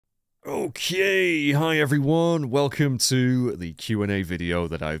Okay, hi everyone, welcome to the Q&A video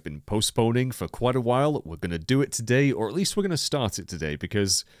that I've been postponing for quite a while. We're going to do it today, or at least we're going to start it today,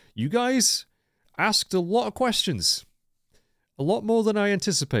 because you guys asked a lot of questions. A lot more than I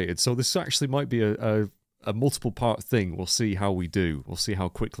anticipated, so this actually might be a multiple part thing. We'll see how we do. We'll see how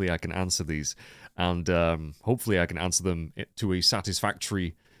quickly I can answer these, and hopefully I can answer them to a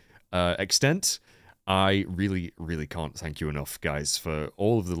satisfactory extent. I really, really can't thank you enough, guys, for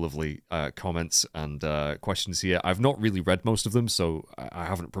all of the lovely comments and questions here. I've not really read most of them, so I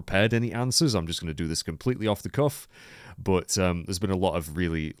haven't prepared any answers. I'm just going to do this completely off the cuff. But there's been a lot of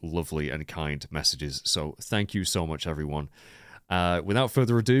really lovely and kind messages, so thank you so much, everyone. Without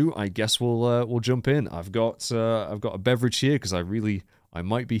further ado, I guess we'll jump in. I've got a beverage here because I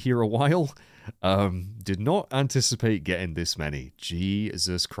might be here a while. Did not anticipate getting this many.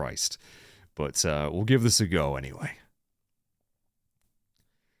 Jesus Christ. But we'll give this a go anyway.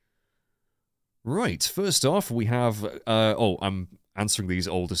 Right, first off, we have... I'm answering these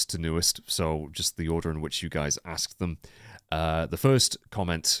oldest to newest, so just the order in which you guys asked them. The first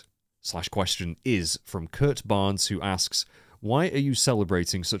comment / question is from Kurt Barnes, who asks, why are you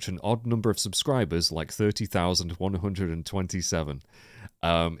celebrating such an odd number of subscribers like 30,127?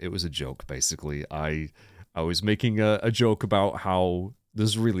 It was a joke, basically. I was making a joke about how... there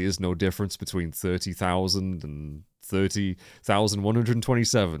really is no difference between 30,000 and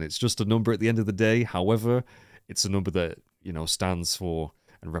 30,127. It's just a number at the end of the day. However, it's a number that, you know, stands for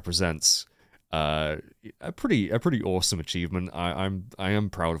and represents a pretty awesome achievement. I am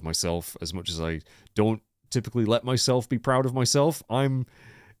proud of myself, as much as I don't typically let myself be proud of myself.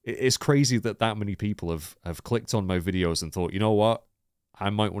 It's crazy that many people have clicked on my videos and thought, you know what, I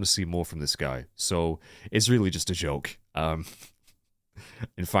might want to see more from this guy. So it's really just a joke.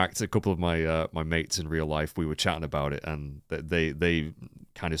 In fact, a couple of my my mates in real life, we were chatting about it, and they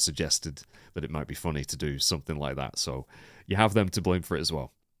kind of suggested that it might be funny to do something like that. So you have them to blame for it as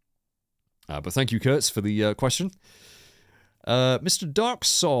well. But thank you, Kurtz, for the question. Mr. Dark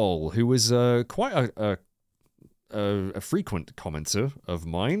Soul, who is quite a frequent commenter of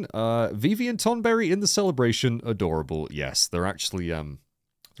mine. Vivi and Tonberry in the celebration, adorable. Yes, they're actually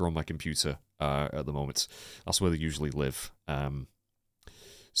they're on my computer at the moment. That's where they usually live.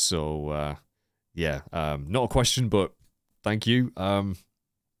 Yeah, not a question, but thank you.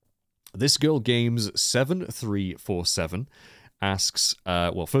 This girl games 7347 asks,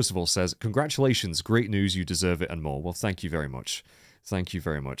 well, first of all says, congratulations, great news, you deserve it and more. Well, thank you very much. Thank you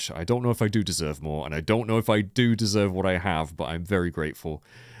very much. I don't know if I do deserve more, and I don't know if I do deserve what I have, but I'm very grateful.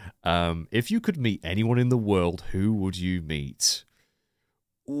 If you could meet anyone in the world, who would you meet?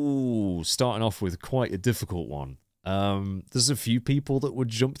 Ooh, starting off with quite a difficult one. There's a few people that would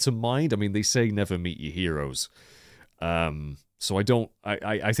jump to mind. I mean, they say never meet your heroes. So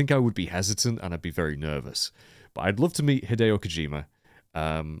I think I would be hesitant and I'd be very nervous. But I'd love to meet Hideo Kojima,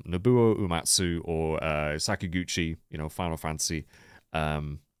 Nobuo Uematsu, or Sakaguchi, you know, Final Fantasy. I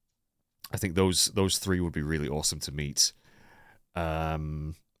think those three would be really awesome to meet.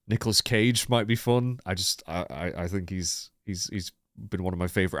 Nicolas Cage might be fun. I think he's been one of my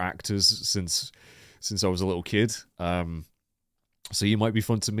favorite actors since I was a little kid. So he might be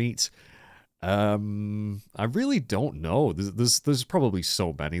fun to meet. I really don't know. There's probably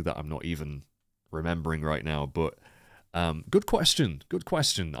so many that I'm not even remembering right now, but good question. Good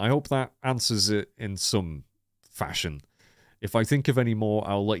question. I hope that answers it in some fashion. If I think of any more,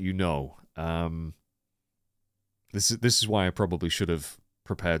 I'll let you know. This is why I probably should have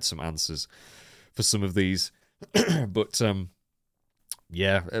prepared some answers for some of these. But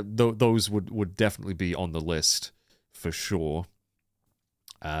yeah, those would definitely be on the list for sure.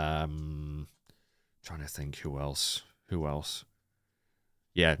 Trying to think who else.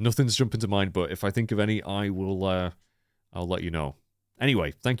 Yeah, nothing's jumping to mind, but if I think of any, I'll let you know.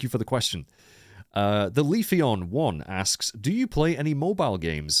 Anyway, thank you for the question. The Leafeon1 asks, do you play any mobile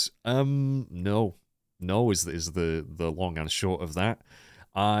games? No. No is the long and short of that.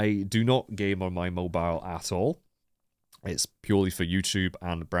 I do not game on my mobile at all. It's purely for YouTube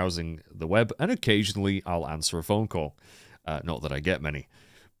and browsing the web, and occasionally I'll answer a phone call. Not that I get many,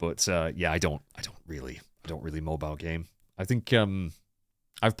 but yeah, I don't really mobile game. I think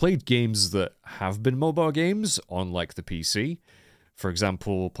I've played games that have been mobile games on like the PC. For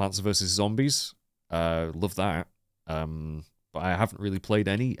example, Plants vs Zombies. Love that. But I haven't really played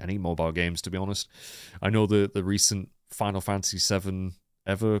any mobile games, to be honest. I know the recent Final Fantasy VII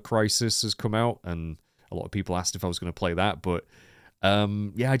Ever Crisis has come out, and a lot of people asked if I was going to play that, but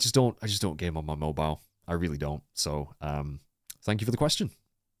yeah, I just don't game on my mobile. I really don't. So thank you for the question.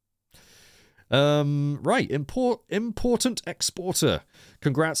 Right, important exporter.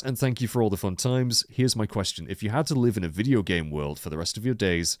 Congrats and thank you for all the fun times. Here's my question. If you had to live in a video game world for the rest of your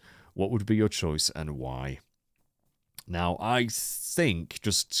days, what would be your choice and why? Now, I think,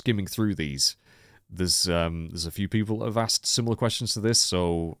 just skimming through these, there's a few people that have asked similar questions to this,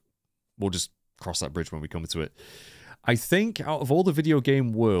 so we'll just cross that bridge when we come to it. I think out of all the video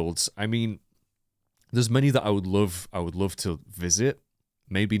game worlds, I mean, there's many that I would love to visit,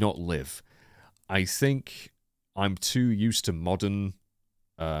 maybe not live. I think I'm too used to modern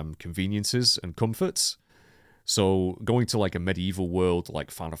conveniences and comforts. So going to like a medieval world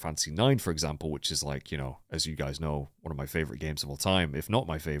like Final Fantasy IX, for example, which is like, you know, as you guys know, one of my favorite games of all time, if not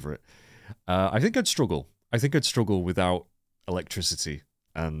my favorite, I think I'd struggle. I think I'd struggle without electricity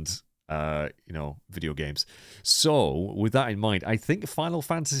and, you know, video games. So with that in mind, I think Final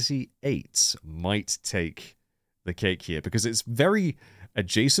Fantasy VIII might take the cake here because it's very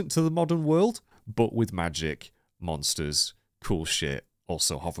adjacent to the modern world, but with magic, monsters, cool shit,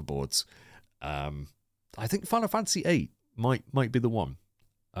 also hoverboards. I think Final Fantasy VIII might be the one.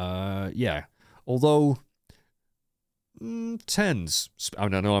 Yeah. Although tens. I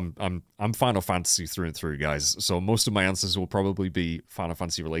know I'm Final Fantasy through and through, guys. So most of my answers will probably be Final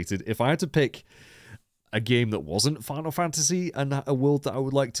Fantasy related. If I had to pick a game that wasn't Final Fantasy and a world that I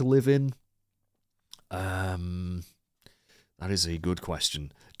would like to live in, that is a good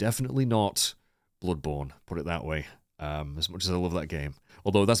question. Definitely not Bloodborne, put it that way. As much as I love that game.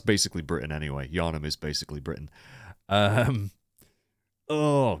 Although that's basically Britain anyway. Yharnam is basically Britain. Oh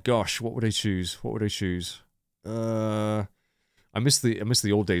gosh, what would I choose? What would I choose? I miss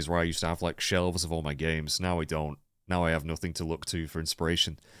the old days where I used to have like shelves of all my games. Now I don't. Now I have nothing to look to for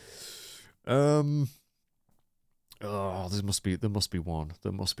inspiration. Oh, there must be one.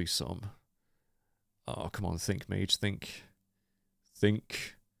 There must be some. Oh, come on, think, mage, think. And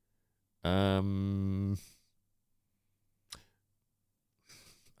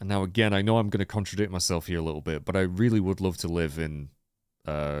now again, I know I'm going to contradict myself here a little bit, but I really would love to live in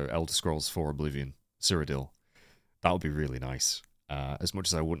Elder Scrolls 4 Oblivion, Cyrodiil. That would be really nice. As much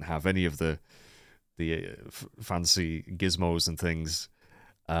as I wouldn't have any of the fancy gizmos and things,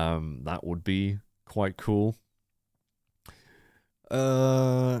 that would be quite cool.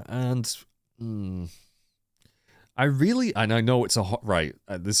 And I know it's a hot right.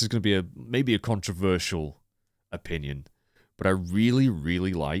 This is going to be maybe a controversial opinion, but I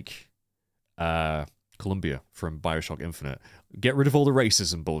really like Columbia from BioShock Infinite. Get rid of all the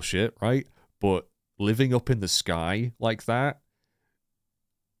racism bullshit, right? But living up in the sky like that,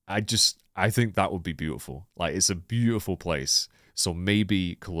 I think that would be beautiful. Like, it's a beautiful place. So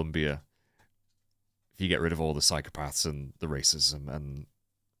maybe Columbia, if you get rid of all the psychopaths and the racism and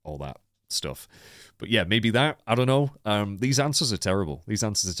all that stuff. But yeah, maybe that. I don't know. These answers are terrible.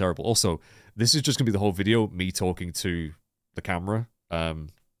 Also, this is just going to be the whole video, me talking to the camera.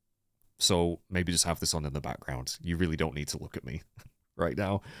 So maybe just have this on in the background. You really don't need to look at me right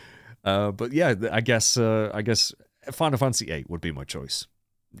now. But yeah, I guess Final Fantasy VIII would be my choice.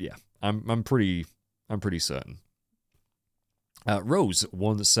 Yeah, I'm pretty certain.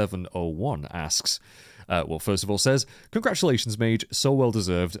 Rose1701 asks, well, first of all says, congratulations, Mage, so well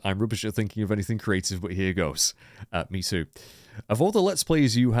deserved. I'm rubbish at thinking of anything creative, but here goes. Me too. Of all the Let's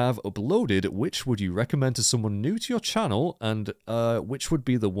Plays you have uploaded, which would you recommend to someone new to your channel, and which would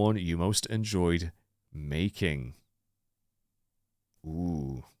be the one you most enjoyed making?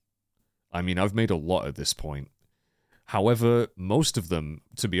 Ooh. I mean, I've made a lot at this point. However, most of them,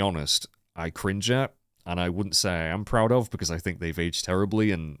 to be honest, I cringe at, and I wouldn't say I am proud of because I think they've aged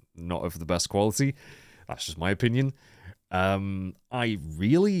terribly and not of the best quality. That's just my opinion. I'm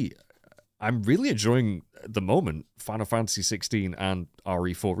really enjoying at the moment Final Fantasy 16 and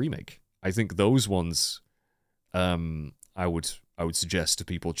RE4 Remake. I think those ones I would suggest to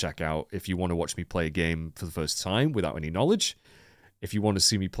people check out if you want to watch me play a game for the first time without any knowledge. If you want to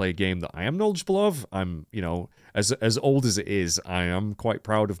see me play a game that I am knowledgeable of, I'm, you know, as old as it is, I am quite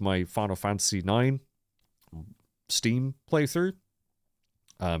proud of my Final Fantasy IX Steam playthrough.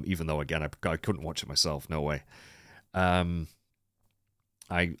 Even though, again, I couldn't watch it myself. No way. I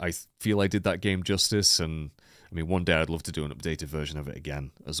feel I did that game justice, and I mean, one day I'd love to do an updated version of it again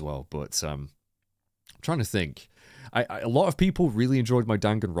as well. But I'm trying to think. A lot of people really enjoyed my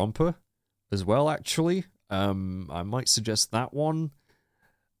Danganronpa as well, actually. I might suggest that one.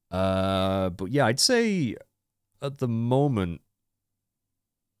 But yeah, I'd say at the moment,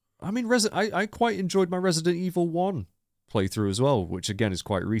 I mean, I quite enjoyed my Resident Evil 1 playthrough as well, which again is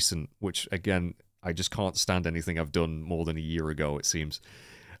quite recent, which again, I just can't stand anything I've done more than a year ago, it seems.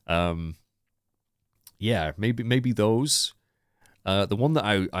 Yeah, maybe those. The one that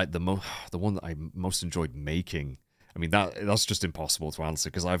the one that I most enjoyed making. I mean, that's just impossible to answer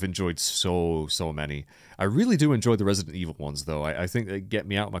because I've enjoyed so many. I really do enjoy the Resident Evil ones, though. I think they get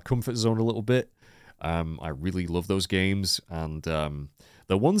me out of my comfort zone a little bit. I really love those games, and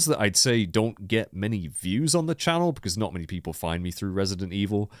the ones that I'd say don't get many views on the channel because not many people find me through Resident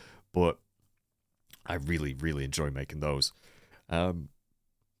Evil, but I really enjoy making those.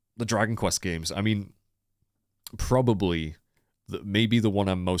 The Dragon Quest games. I mean, probably maybe the one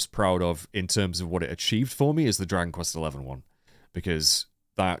I'm most proud of in terms of what it achieved for me is the Dragon Quest XI one, because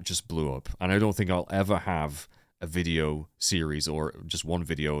that just blew up. And I don't think I'll ever have a video series or just one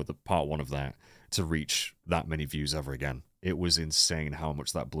video, the part one of that, to reach that many views ever again. It was insane how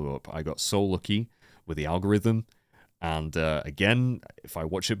much that blew up. I got so lucky with the algorithm. And again, if I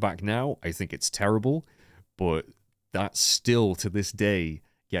watch it back now, I think it's terrible. But that still, to this day,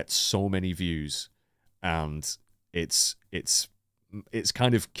 gets so many views. And it's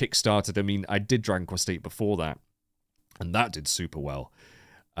kind of kickstarted. I mean, I did Dragon Quest VIII before that, and that did super well.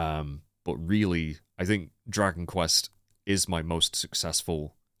 But really, I think Dragon Quest is my most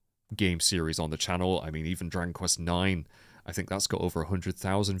successful game series on the channel. I mean, even Dragon Quest IX, I think that's got over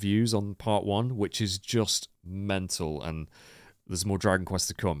 100,000 views on part one, which is just mental. And there's more Dragon Quest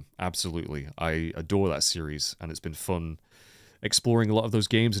to come. Absolutely. I adore that series, and it's been fun exploring a lot of those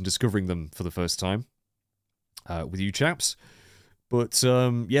games and discovering them for the first time with you chaps. But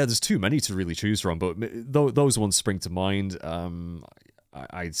yeah, there's too many to really choose from. But those ones spring to mind.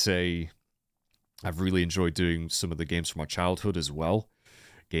 I'd say I've really enjoyed doing some of the games from my childhood as well.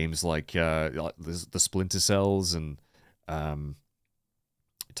 Games like the Splinter Cells and Time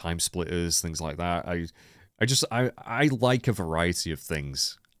Splitters, things like that. I like a variety of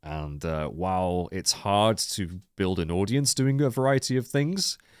things. And while it's hard to build an audience doing a variety of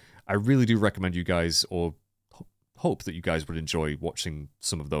things, I really do recommend you guys, or hope that you guys would enjoy watching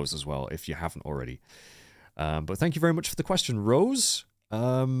some of those as well, if you haven't already. But thank you very much for the question, Rose.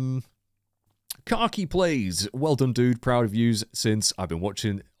 Karki Plays. Well done, dude. Proud of you since I've been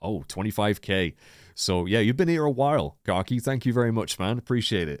watching. Oh, 25k. So, yeah, you've been here a while, Karki. Thank you very much, man.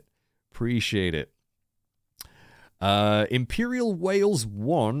 Appreciate it. Appreciate it. Imperial Wales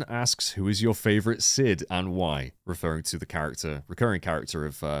 1 asks, who is your favorite Cid and why? Referring to the recurring character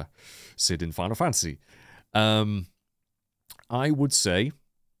of Cid in Final Fantasy. I would say,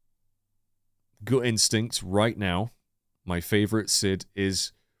 gut instinct right now, my favorite Cid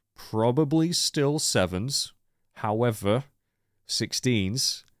is probably still 7's. However,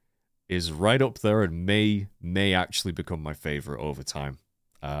 16's is right up there and may actually become my favorite over time.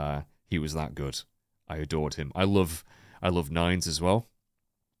 He was that good. I adored him. I love 9's as well.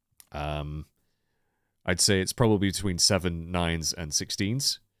 I'd say it's probably between 7, 9's, and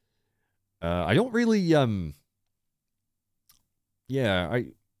 16's. I don't really yeah,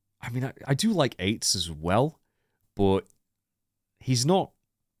 I mean I do like 8's as well, but he's not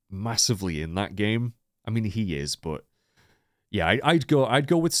massively in that game. I mean, he is, but yeah, I'd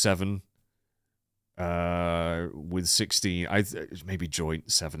go with 7. With 16, I maybe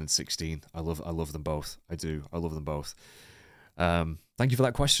joint 7 and 16. I love them both. I do. I love them both. Thank you for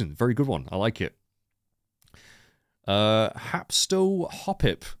that question. Very good one. I like it. Hapsto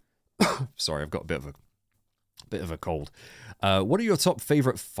Hopip. Sorry, I've got a bit of a cold. What are your top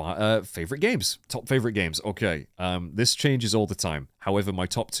favorite games? Top favorite games. Okay. This changes all the time. However, my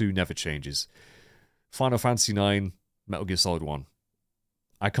top 2 never changes. Final Fantasy IX, Metal Gear Solid 1.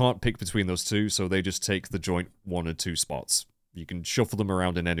 I can't pick between those two, so they just take the joint 1 and 2 spots. You can shuffle them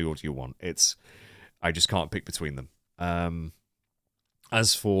around in any order you want. I just can't pick between them.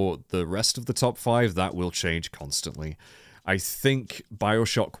 As for the rest of the top 5, that will change constantly. I think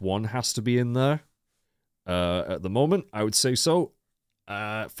Bioshock 1 has to be in there. At the moment, I would say so.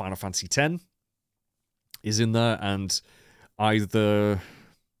 Final Fantasy X is in there, and either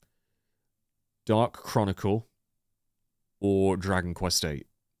Dark Chronicle or Dragon Quest VIII.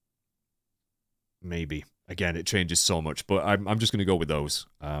 Maybe. Again, it changes so much, but I'm just going to go with those.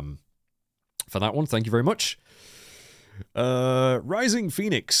 For that one, thank you very much. Rising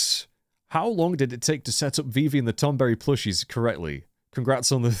Phoenix. How long did it take to set up Vivi and the Tomberry plushies correctly?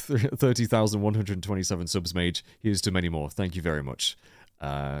 Congrats on the 30,127 subs, Mage. Here's to many more. Thank you very much,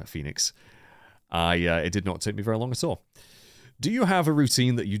 Phoenix. It did not take me very long at all. Do you have a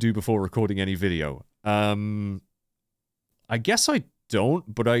routine that you do before recording any video? I guess I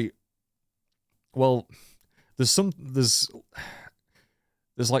don't, but well, there's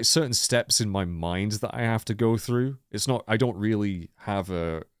like certain steps in my mind that I have to go through. I don't really have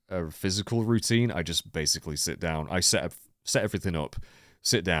a physical routine. I just basically sit down. I set everything up,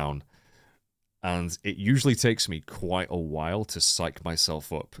 sit down, And it usually takes me quite a while to psych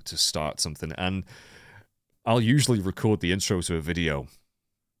myself up to start something. And I'll usually record the intro to a video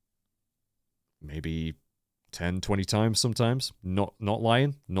maybe 10, 20 times sometimes. Not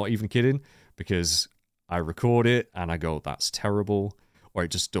lying, not even kidding, because I record it and I go, that's terrible, or I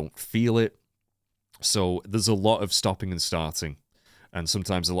just don't feel it. So there's a lot of stopping and starting, and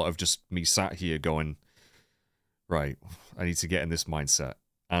sometimes a lot of just me sat here going, right, I need to get in this mindset.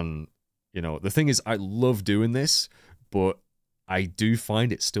 And, you know, the thing is, I love doing this, but I do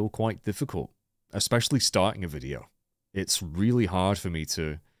find it still quite difficult, especially starting a video. It's really hard for me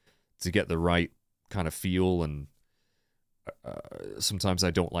to get the right kind of feel, and sometimes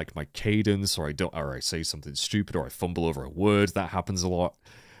I don't like my cadence, or I say something stupid, or I fumble over a word. That happens a lot.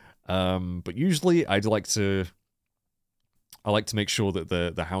 But usually I like to make sure that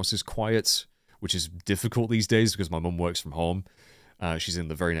the house is quiet, which is difficult these days because my mum works from home. She's in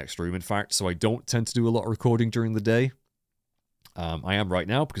the very next room, in fact, so I don't tend to do a lot of recording during the day. I am right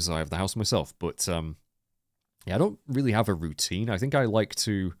now because I have the house myself, but yeah, I don't really have a routine. I think I like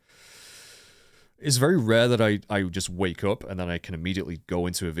to... It's very rare that I just wake up and then I can immediately go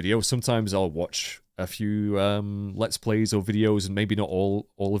into a video. Sometimes I'll watch a few Let's Plays or videos, and maybe not all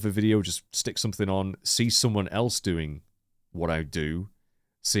of a video, just stick something on, see someone else doing what I do,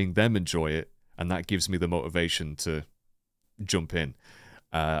 seeing them enjoy it, and that gives me the motivation to jump in.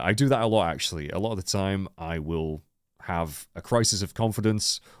 I do that a lot, actually. A lot of the time, I will have a crisis of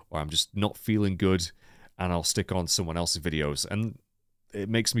confidence, or I'm just not feeling good, and I'll stick on someone else's videos, and it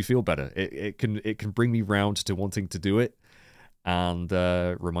makes me feel better. It can bring me round to wanting to do it, and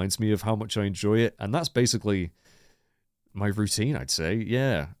reminds me of how much I enjoy it. And that's basically my routine, I'd say.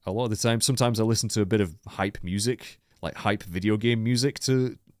 Yeah, a lot of the time. Sometimes I listen to a bit of hype music, like hype video game music,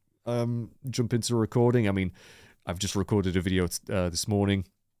 to jump into recording. I mean, I've just recorded a video this morning,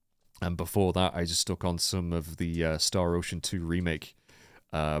 and before that I just stuck on some of the Star Ocean 2 remake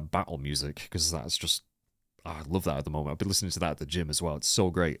battle music, because that's just... I love that at the moment. I've been listening to that at the gym as well. It's so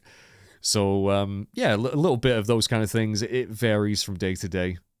great. So, yeah, a little bit of those kind of things. It varies from day to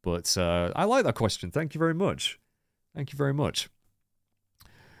day. But I like that question. Thank you very much. Thank you very much.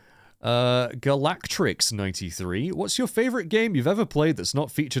 Galactrix93. What's your favorite game you've ever played that's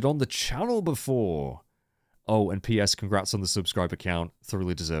not featured on the channel before? Oh, and P.S. Congrats on the subscriber count.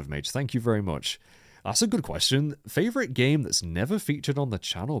 Thoroughly deserved, Mage. Thank you very much. That's a good question. Favorite game that's never featured on the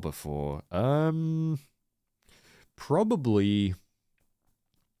channel before? Probably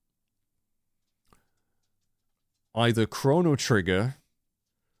either Chrono Trigger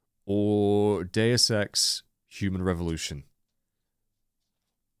or Deus Ex Human Revolution.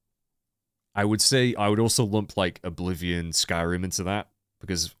 I would say I would also lump like Oblivion, Skyrim into that,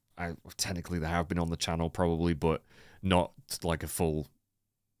 because technically they have been on the channel probably, but not like a full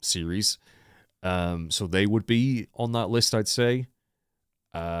series. So they would be on that list, I'd say.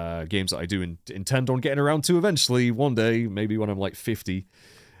 Games that I do intend on getting around to eventually, one day, maybe when I'm like 50,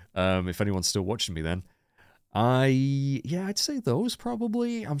 if anyone's still watching me then. I'd say those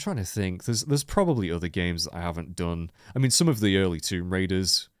probably. I'm trying to think. There's probably other games that I haven't done. I mean, some of the early Tomb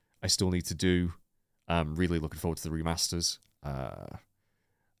Raiders I still need to do. I'm really looking forward to the remasters.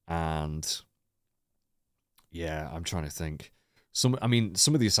 And yeah, I'm trying to think. Some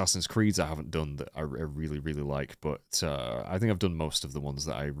of the Assassin's Creeds I haven't done that I really, really like, but I think I've done most of the ones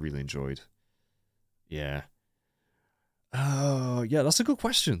that I really enjoyed. Yeah. Yeah, that's a good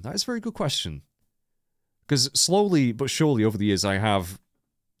question. That is a very good question. Because slowly but surely over the years, I have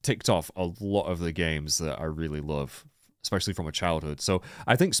ticked off a lot of the games that I really love, especially from my childhood. So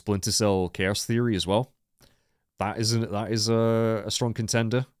I think Splinter Cell Chaos Theory as well. That is a strong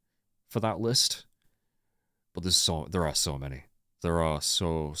contender for that list. But there are so many. There are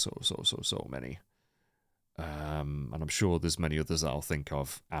so many. And I'm sure there's many others that I'll think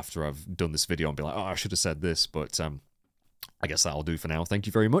of after I've done this video and be like, oh, I should have said this, but I guess that'll do for now. Thank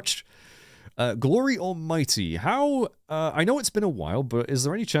you very much. Glory Almighty, how... I know it's been a while, but is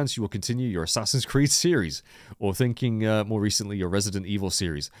there any chance you will continue your Assassin's Creed series? Or thinking more recently your Resident Evil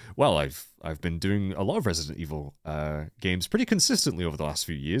series? Well, I've been doing a lot of Resident Evil games pretty consistently over the last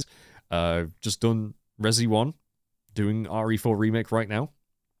few years. Just done Resi 1. Doing RE4 Remake right now.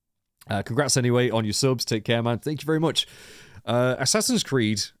 Congrats anyway on your subs. Take care, man. Thank you very much. Assassin's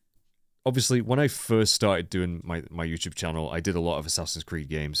Creed, obviously, when I first started doing my YouTube channel, I did a lot of Assassin's Creed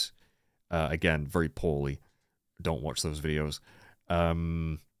games. Again, very poorly. Don't watch those videos.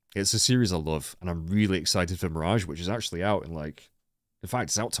 It's a series I love, and I'm really excited for Mirage, which is actually out in like... In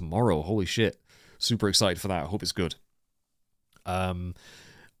fact, it's out tomorrow. Holy shit. Super excited for that. I hope it's good.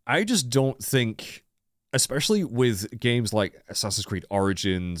 I just don't think... especially with games like Assassin's Creed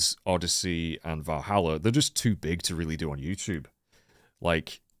Origins, Odyssey, and Valhalla, they're just too big to really do on YouTube.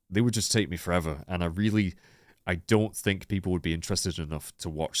 Like, they would just take me forever, and I don't think people would be interested enough to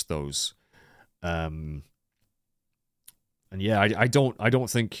watch those. And yeah, I don't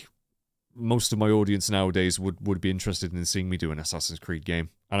think most of my audience nowadays would be interested in seeing me do an Assassin's Creed game.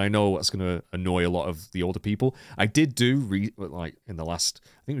 And I know that's going to annoy a lot of the older people. I did do, like, in the last,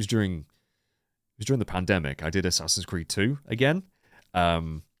 I think it was during the pandemic, I did Assassin's Creed 2 again,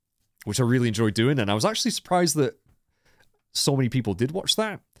 which I really enjoyed doing. And I was actually surprised that so many people did watch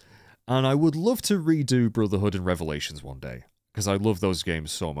that. And I would love to redo Brotherhood and Revelations one day, because I love those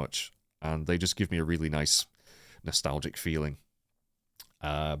games so much. And they just give me a really nice nostalgic feeling.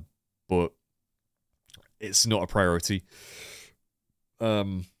 But it's not a priority.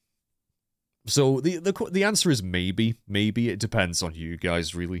 So the answer is maybe. Maybe. It depends on you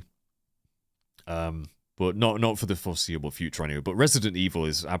guys, really. But not for the foreseeable future anyway. But Resident Evil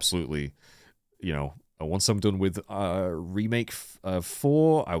is absolutely, you know, once I'm done with Remake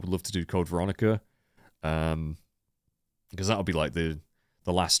 4, I would love to do Code Veronica. Because that'll be like the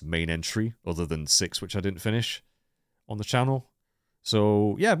last main entry, other than 6, which I didn't finish on the channel.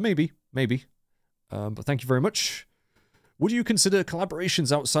 So, yeah, maybe. But thank you very much. Would you consider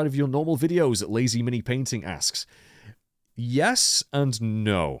collaborations outside of your normal videos? Lazy Mini Painting asks. Yes and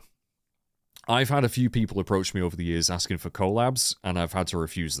no. I've had a few people approach me over the years asking for collabs, and I've had to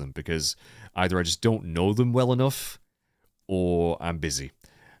refuse them because either I just don't know them well enough, or I'm busy.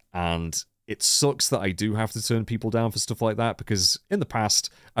 And it sucks that I do have to turn people down for stuff like that, because in the past,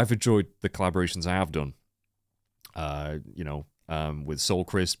 I've enjoyed the collaborations I have done. You know, with Soul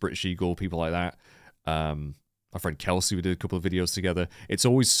Chris, British Eagle, people like that. My friend Kelsey, we did a couple of videos together. It's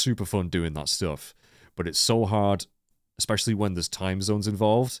always super fun doing that stuff, but it's so hard, especially when there's time zones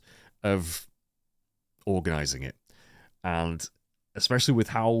involved, of organizing it. And especially with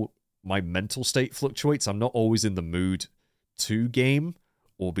how my mental state fluctuates, I'm not always in the mood to game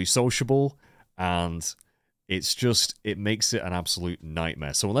or be sociable, and it's just, it makes it an absolute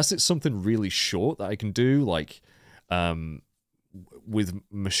nightmare. So unless it's something really short that I can do, like with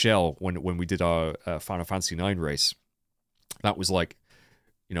Michelle, when we did our Final Fantasy 9 race, that was like,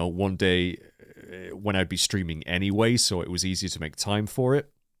 you know, one day when I'd be streaming anyway, so it was easier to make time for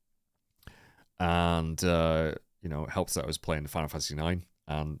it. And you know, it helps that I was playing Final Fantasy 9,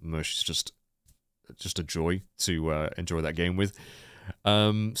 and Mersh is just a joy to enjoy that game with.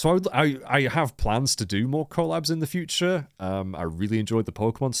 So I have plans to do more collabs in the future. I really enjoyed the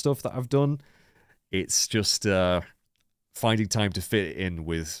Pokemon stuff that I've done. It's just finding time to fit it in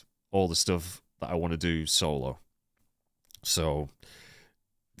with all the stuff that I want to do solo. So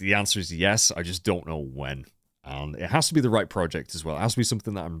the answer is yes. I just don't know when. And it has to be the right project as well. It has to be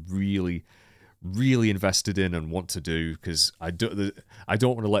something that I'm really, really invested in and want to do, because I don't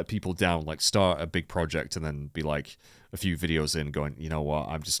want to let people down, like start a big project and then be like a few videos in going, you know what,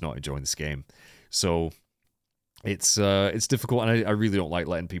 I'm just not enjoying this game. So it's difficult, and I really don't like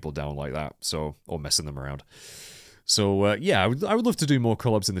letting people down like that, so, or messing them around. So yeah, I would love to do more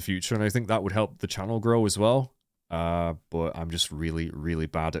collabs in the future, and I think that would help the channel grow as well. But I'm just really, really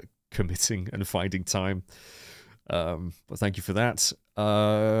bad at committing and finding time. But thank you for that.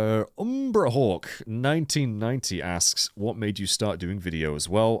 Umbrahawk 1990 asks, what made you start doing videos?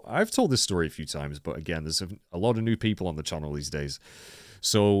 Well, I've told this story a few times, but again, there's a lot of new people on the channel these days.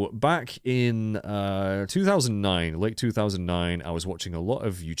 So back in 2009, late 2009, I was watching a lot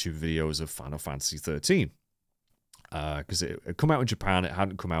of YouTube videos of Final Fantasy 13. Because it had come out in Japan, it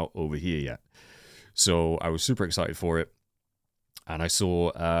hadn't come out over here yet. So I was super excited for it. And I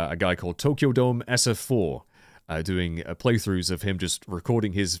saw a guy called Tokyo Dome SF4 doing playthroughs of him just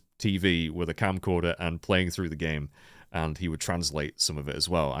recording his TV with a camcorder and playing through the game. And he would translate some of it as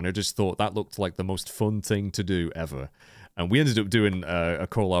well. And I just thought that looked like the most fun thing to do ever. And we ended up doing a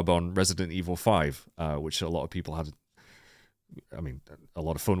collab on Resident Evil 5, which a lot of people had, I mean, a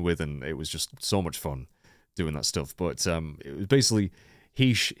lot of fun with. And it was just so much fun doing that stuff. But it was basically,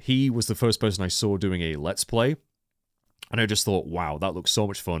 he was the first person I saw doing a Let's Play. And I just thought, wow, that looks so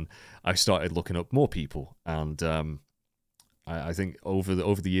much fun. I started looking up more people, and I think over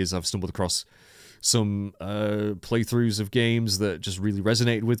the years I've stumbled across some playthroughs of games that just really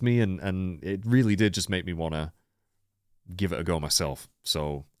resonated with me, and it really did just make me want to give it a go myself.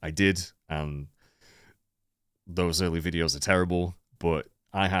 So I did, and those early videos are terrible, but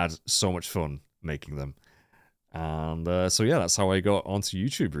I had so much fun making them. And so yeah, that's how I got onto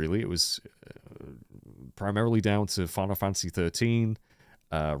YouTube, really. It was primarily down to Final Fantasy 13,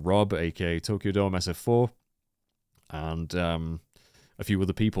 Rob, aka Tokyo Dome SF4, and a few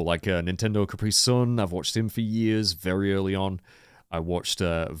other people, like Nintendo Capri Sun. I've watched him for years, very early on. I watched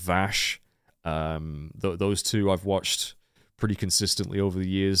Vash. Those two I've watched pretty consistently over the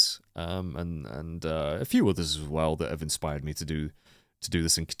years, and a few others as well that have inspired me to do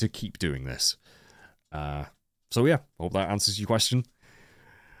this and to keep doing this. So yeah, hope that answers your question.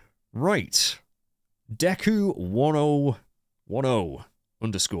 Right, Deku1010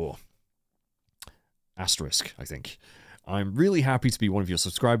 underscore asterisk, I think. I'm really happy to be one of your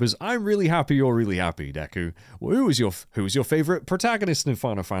subscribers. I'm really happy you're really happy, Deku. Well, who is your favorite protagonist in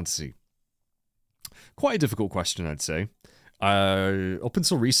Final Fantasy? Quite a difficult question, I'd say. Up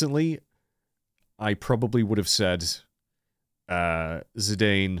until recently, I probably would have said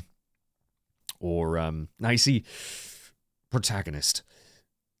Zidane or now you see, protagonist.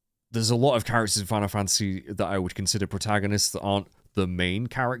 There's a lot of characters in Final Fantasy that I would consider protagonists that aren't the main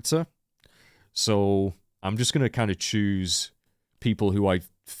character. So I'm just going to kind of choose people who I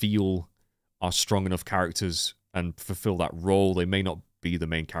feel are strong enough characters and fulfill that role. They may not be the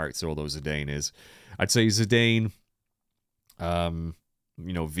main character, although Zidane is. I'd say Zidane,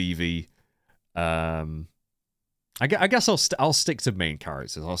 Vivi. I guess I'll stick to main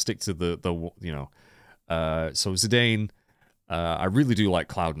characters. I'll stick to the so Zidane, I really do like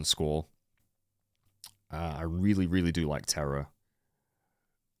Cloud and Squall. I really, really do like Terra.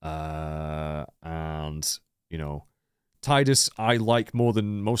 And, Tidus I like more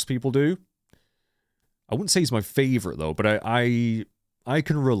than most people do. I wouldn't say he's my favorite, though, but I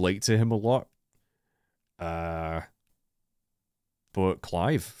can relate to him a lot. But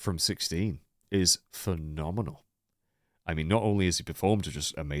Clive from 16 is phenomenal. I mean, not only has he performed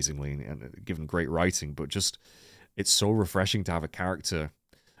just amazingly and given great writing, but just it's so refreshing to have a character,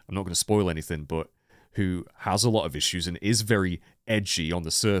 I'm not going to spoil anything, but who has a lot of issues and is very edgy on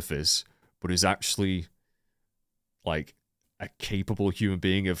the surface, but is actually like a capable human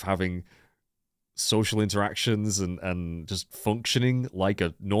being of having social interactions and just functioning like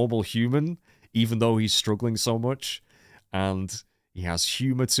a normal human, even though he's struggling so much. And he has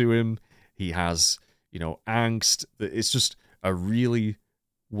humor to him. He has, angst. It's just a really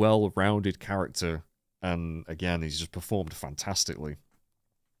well-rounded character. And again, he's just performed fantastically.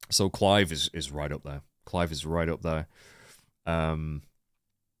 So Clive is right up there. Clive is right up there. And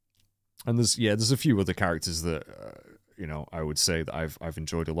there's a few other characters that I would say that I've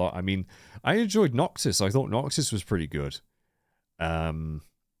enjoyed a lot. I mean, I enjoyed Noctis. I thought Noctis was pretty good.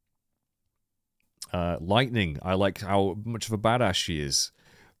 Lightning, I like how much of a badass she is.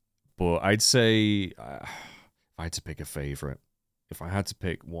 But I'd say if I had to pick a favorite, if I had to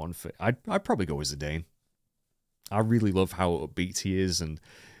pick one, I'd probably go with Zidane. I really love how upbeat he is and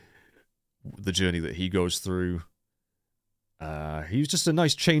the journey that he goes through. He was just a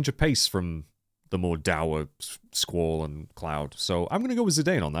nice change of pace from the more dour Squall and Cloud. So I'm going to go with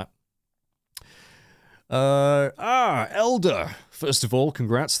Zidane on that. Elder. First of all,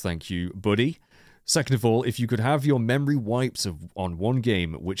 congrats. Thank you, buddy. Second of all, if you could have your memory wiped on one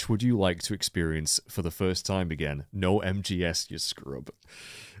game, which would you like to experience for the first time again? No MGS, you scrub.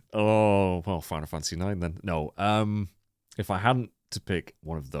 Oh, well, Final Fantasy IX then. No, if I hadn't to pick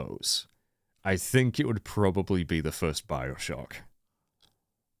one of those, I think it would probably be the first BioShock.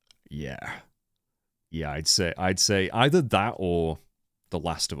 Yeah. Yeah, I'd say either that or The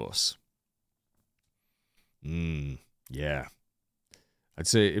Last of Us. Yeah. I'd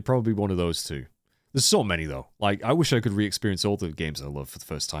say it'd probably be one of those two. There's so many, though. Like, I wish I could re-experience all the games I love for the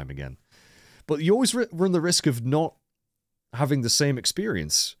first time again. But you always run the risk of not having the same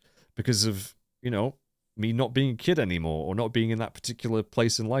experience because of, me not being a kid anymore or not being in that particular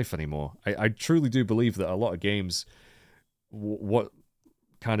place in life anymore. I truly do believe that a lot of games, what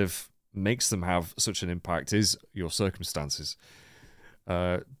kind of makes them have such an impact is your circumstances.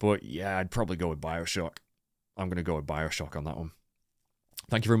 But yeah, I'd probably go with BioShock. I'm going to go with BioShock on that one.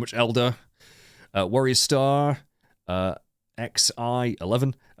 Thank you very much, Elder. Warrior Star,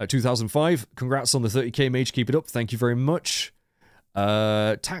 XI11, 2005. Congrats on the 30k mage. Keep it up. Thank you very much.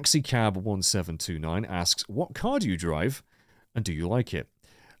 Taxicab1729 asks, what car do you drive and do you like it?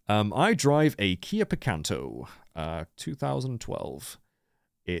 I drive a Kia Picanto, 2012.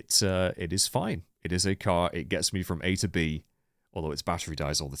 It is fine. It is a car. It gets me from A to B, although its battery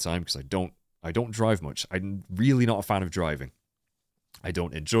dies all the time because I don't drive much. I'm really not a fan of driving. I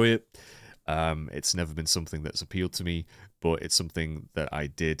don't enjoy it. It's never been something that's appealed to me, but it's something that I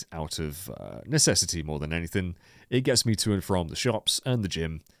did out of necessity more than anything. It gets me to and from the shops and the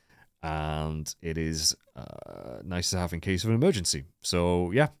gym, and it is nice to have in case of an emergency.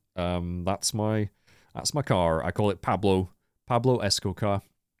 So yeah, that's my car. I call it Pablo Esco car.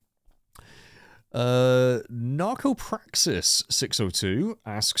 Narcopraxis602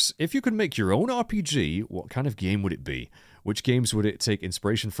 asks, if you could make your own RPG, what kind of game would it be? Which games would it take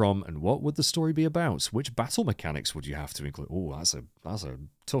inspiration from, and what would the story be about? Which battle mechanics would you have to include? Oh, that's a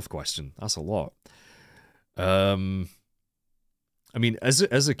tough question. That's a lot. I mean, as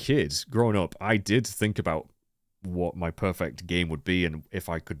a kid growing up, I did think about what my perfect game would be and if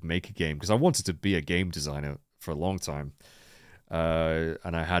I could make a game, because I wanted to be a game designer for a long time.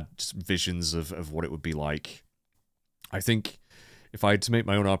 And I had just visions of what it would be like. I think if I had to make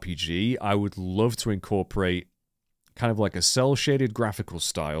my own RPG, I would love to incorporate kind of like a cel-shaded graphical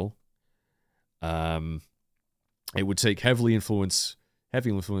style. It would take heavy influence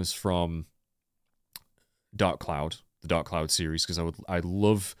from Dark Cloud, the Dark Cloud series, because I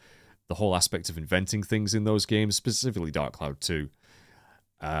love the whole aspect of inventing things in those games, specifically Dark Cloud 2.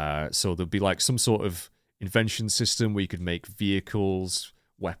 So there'd be like some sort of invention system where you could make vehicles,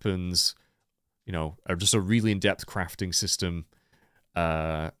 weapons, you know, or just a really in-depth crafting system.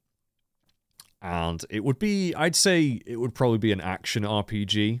 And it would be, I'd say it would probably be an action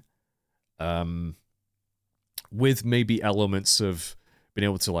RPG, with maybe elements of being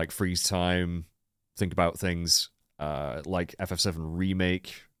able to like freeze time, think about things, like FF7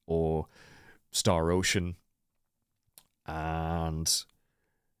 Remake or Star Ocean. And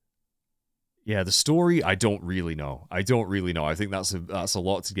yeah, the story, I don't really know. I think that's a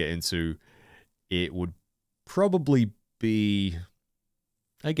lot to get into. It would probably be,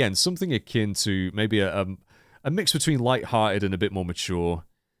 again, something akin to maybe a mix between light-hearted and a bit more mature,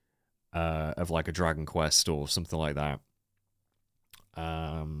 of like a Dragon Quest or something like that.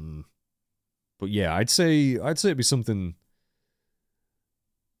 But yeah, I'd say it'd be something.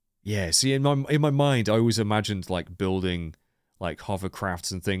 Yeah, see, in my mind, I always imagined like building like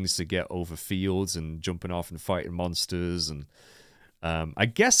hovercrafts and things to get over fields and jumping off and fighting monsters, and I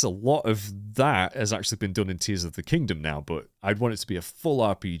guess a lot of that has actually been done in Tears of the Kingdom now, but I'd want it to be a full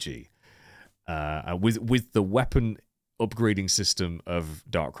RPG, with the weapon upgrading system of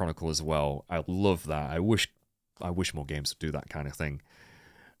Dark Chronicle as well. I love that. I wish more games would do that kind of thing.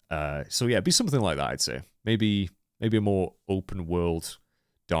 So yeah, it'd be something like that, I'd say. Maybe a more open world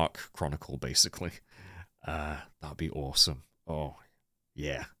Dark Chronicle, basically. That'd be awesome. Oh,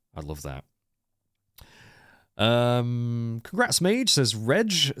 yeah, I'd love that. Congrats, Mage, says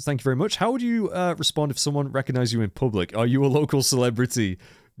Reg. Thank you very much. How would you respond if someone recognized you in public? Are you a local celebrity?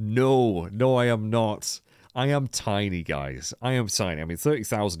 No, I am not. I am tiny, guys. I am tiny. I mean,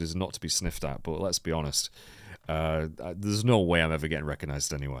 30,000 is not to be sniffed at, but let's be honest. There's no way I'm ever getting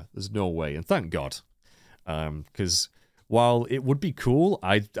recognized anywhere. There's no way, and thank God. Because while it would be cool,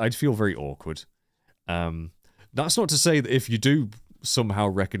 I'd feel very awkward. That's not to say that if you do somehow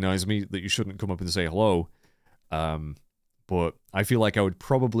recognize me, that you shouldn't come up and say hello. But I feel like I would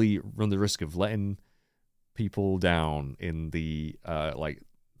probably run the risk of letting people down in the, like,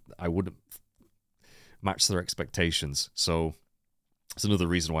 I wouldn't match their expectations. So it's another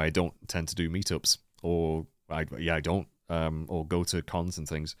reason why I don't tend to do meetups, or I don't, or go to cons and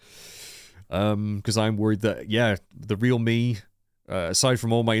things. Because I'm worried that, yeah, the real me, aside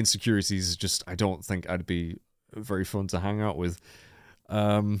from all my insecurities, just, I don't think I'd be very fun to hang out with.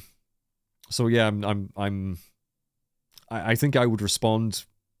 So yeah, I think I would respond,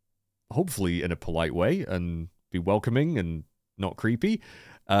 hopefully in a polite way and be welcoming and not creepy.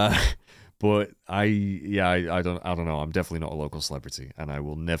 But I don't know. I'm definitely not a local celebrity, and I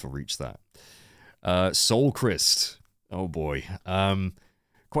will never reach that. Soul Christ. Oh boy.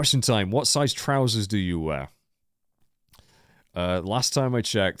 Question time. What size trousers do you wear? Last time I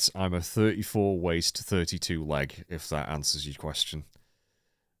checked, I'm a 34 waist, 32 leg, if that answers your question.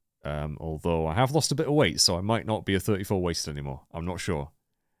 Although I have lost a bit of weight, so I might not be a 34 waist anymore. I'm not sure.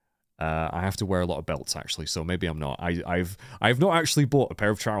 I have to wear a lot of belts, actually, so maybe I'm not. I've not actually bought a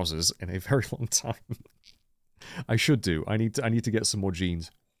pair of trousers in a very long time. I should do. I need to get some more jeans.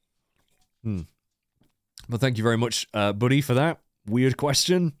 But thank you very much, buddy, for that weird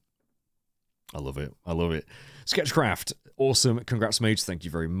question. I love it. Sketchcraft, awesome. Congrats, Mage. Thank you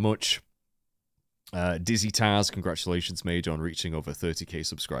very much. Dizzy Taz, congratulations, Mage, on reaching over 30k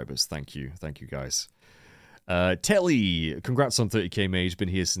subscribers. Thank you, guys. Telly, congrats on 30k, Mage. Been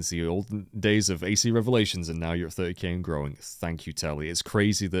here since the olden days of AC Revelations, and now you're at 30k and growing. Thank you, Telly. It's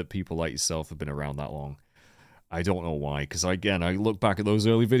crazy that people like yourself have been around that long. I don't know why, because again, I look back at those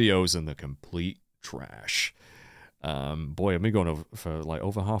early videos and they're complete trash. Boy, I've been going over for like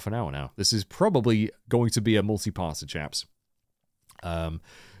over half an hour now. This is probably going to be a multi-parter, chaps.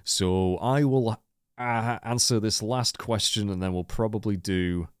 So I will answer this last question, and then we'll probably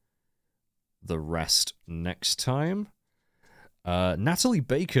do the rest next time. Natalie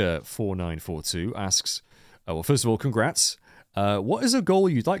Baker 4942 asks, well, first of all, congrats. What is a goal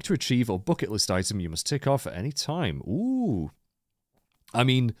you'd like to achieve or bucket list item you must tick off at any time? Ooh. I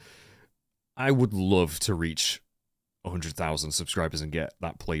mean, I would love to reach 100,000 subscribers and get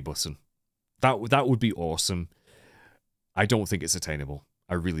that play button. That would be awesome. I don't think it's attainable.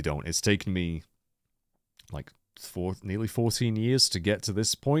 I really don't. It's taken me like nearly 14 years to get to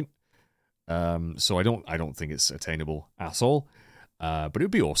this point. So I don't think it's attainable at all. But it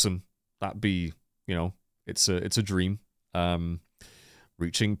would be awesome. That'd be, you know, it's a dream.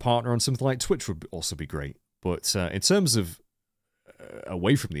 Reaching partner on something like Twitch would also be great. But in terms of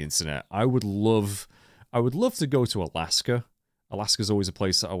away from the internet, I would love to go to Alaska. Alaska's always a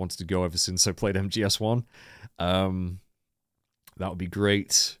place that I wanted to go ever since I played MGS1. That would be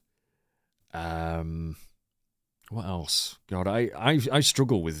great. What else? God, I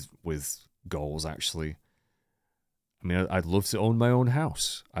struggle with goals, actually. I mean, I'd love to own my own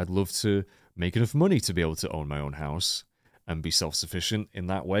house. I'd love to make enough money to be able to own my own house and be self-sufficient in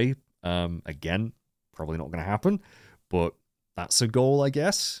that way. Again, probably not going to happen, but that's a goal, I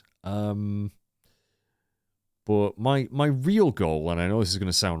guess. But my real goal, and I know this is going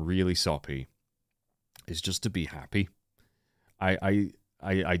to sound really soppy, is just to be happy. I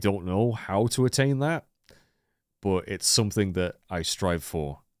don't know how to attain that, but it's something that I strive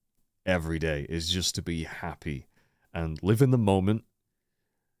for every day, is just to be happy and live in the moment.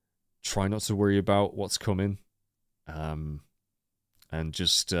 Try not to worry about what's coming, and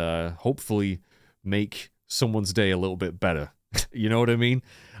just hopefully make someone's day a little bit better. You know what I mean?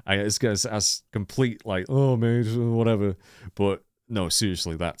 It's as complete like, oh man, whatever. But no,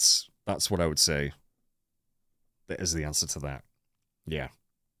 seriously, that's what I would say. That is the answer to that. Yeah.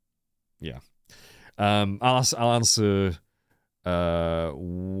 I'll answer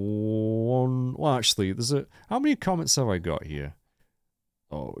one. Well, actually, how many comments have I got here?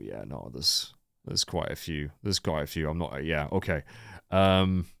 Oh yeah, no, there's quite a few. I'm not. Yeah, okay.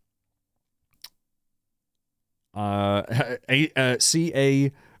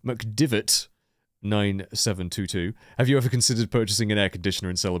 C.A. McDivitt 9722. Have you ever considered purchasing an air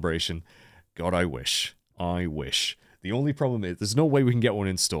conditioner in celebration? God, I wish. The only problem is there's no way we can get one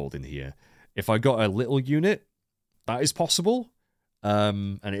installed in here. If I got a little unit, that is possible.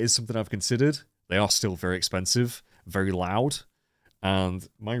 And it is something I've considered. They are still very expensive, very loud, and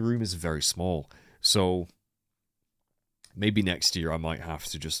my room is very small. So maybe next year I might have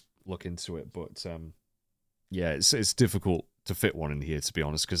to just look into it. But yeah, it's difficult to fit one in here, to be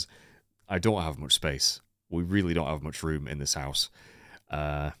honest, because I don't have much space. We really don't have much room in this house.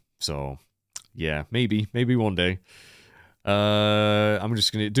 So yeah, maybe one day. I'm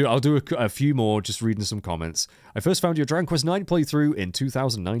just gonna I'll do a few more, just reading some comments. I first found your Dragon Quest IX playthrough in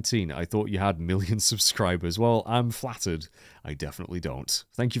 2019. I thought you had millions of subscribers. Well, I'm flattered. I definitely don't.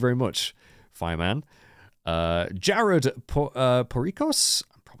 Thank you very much, Fireman. Jared Poricos.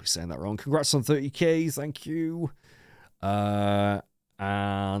 I'm probably saying that wrong. Congrats on 30k. Thank you. And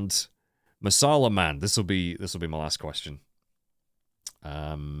Masala Man. This will be my last question.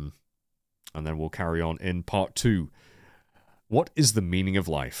 And then we'll carry on in part 2. What is the meaning of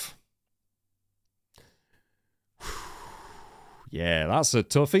life? Yeah, that's a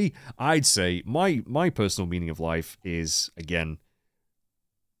toughie. I'd say my personal meaning of life is, again,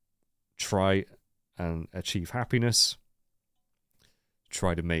 try and achieve happiness.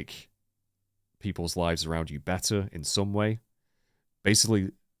 Try to make people's lives around you better in some way.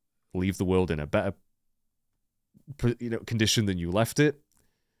 Basically, leave the world in a better condition than you left it.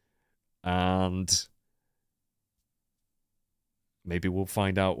 And maybe we'll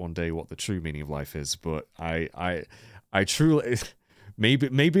find out one day what the true meaning of life is. But I truly,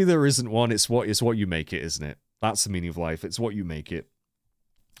 maybe there isn't one. It's what you make it, isn't it? That's the meaning of life. It's what you make it.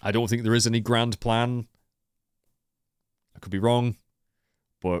 I don't think there is any grand plan. I could be wrong,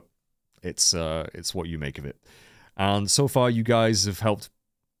 but it's what you make of it. And so far, you guys have helped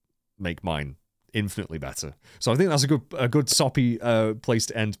make mine infinitely better. So I think that's a good soppy place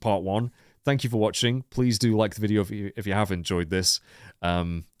to end part 1. Thank you for watching. Please do like the video if you have enjoyed this.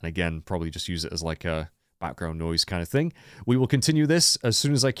 And again, probably just use it as like a background noise kind of thing. We will continue this as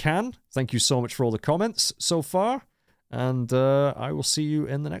soon as I can. Thank you so much for all the comments so far. And I will see you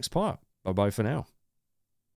in the next part. Bye-bye for now.